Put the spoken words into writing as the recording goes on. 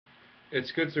It's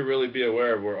good to really be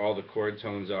aware of where all the chord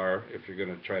tones are if you're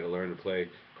going to try to learn to play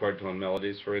chord tone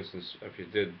melodies. For instance, if you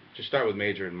did, just start with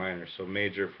major and minor. So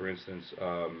major, for instance,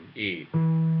 E,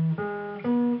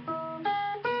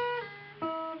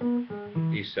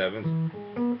 E7.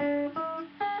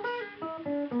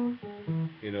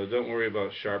 You know, don't worry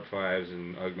about sharp fives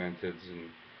and augmenteds and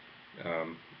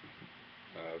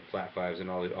flat fives and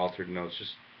all the altered notes.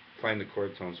 Just find the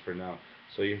chord tones for now.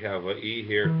 So you have E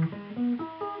here,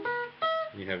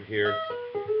 you have here,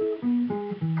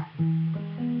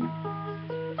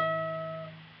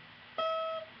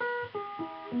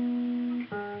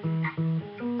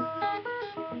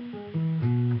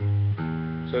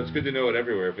 so it's good to know it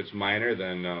everywhere. If it's minor,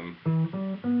 then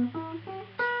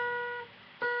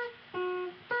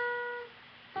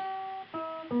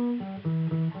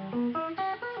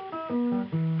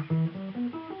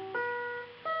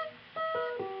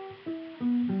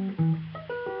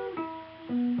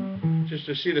just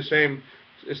to see the same,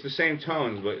 it's the same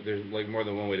tones, but there's like more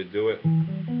than one way to do it.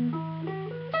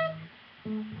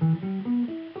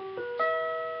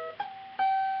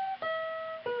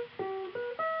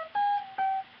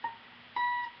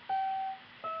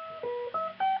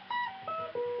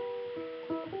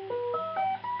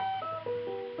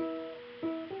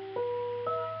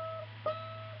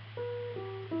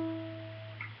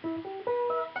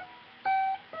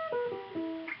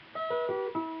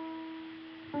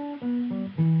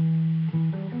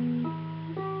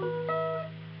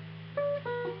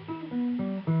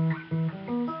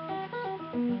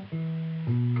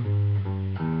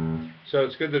 So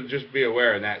it's good to just be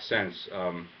aware in that sense.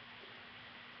 Um,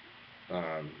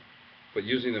 but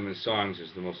using them in songs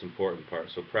is the most important part.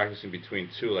 So practicing between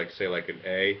two, like say like an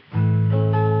A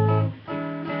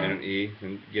and an E,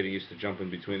 and getting used to jumping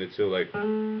between the two, like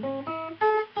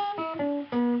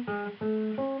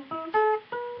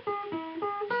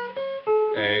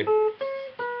A,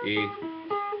 E,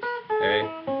 A,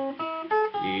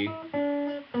 E.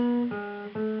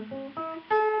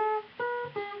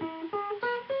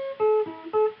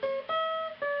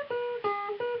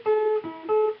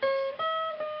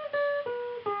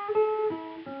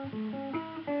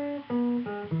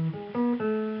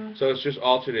 So it's just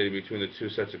alternating between the two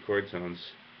sets of chord tones,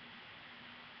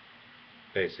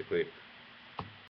 basically.